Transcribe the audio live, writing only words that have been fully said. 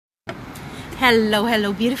Hello,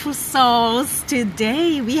 hello, beautiful souls.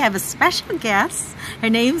 Today we have a special guest. Her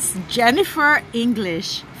name's Jennifer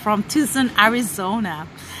English from Tucson, Arizona.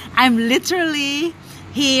 I'm literally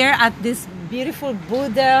here at this beautiful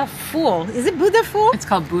Buddha Fool. Is it Buddha Fool? It's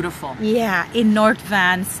called Buddhaful. Yeah, in North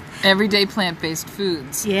Vance. Everyday plant-based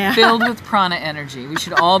foods. Yeah. Filled with prana energy. We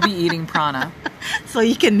should all be eating prana. So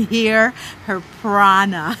you can hear her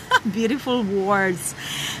prana. Beautiful words.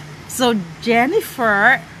 So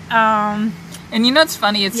Jennifer... And you know what's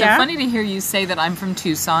funny? It's Yeah? so funny to hear you say that I'm from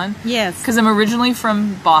Tucson. Yes. Because I'm originally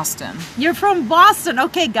from Boston. You're from Boston.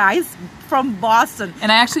 Okay, guys. From Boston.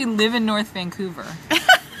 And I actually live in North Vancouver.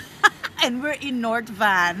 And we're in North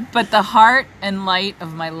Van. But the heart and light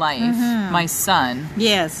of my life, my son,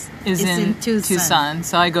 Yes. is it's in Tucson. Tucson.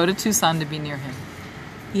 So I go to Tucson to be near him.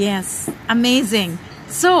 Yes. Amazing.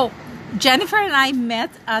 So, Jennifer and I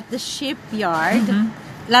met at the shipyard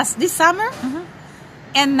this summer.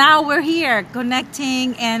 And now we're here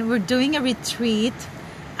connecting and we're doing a retreat.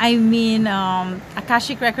 I mean,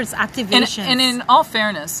 Akashic Records activation. And in all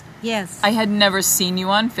fairness, yes. I had never seen you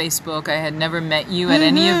on Facebook. I had never met you at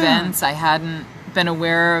any events. I hadn't been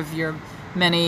aware of your many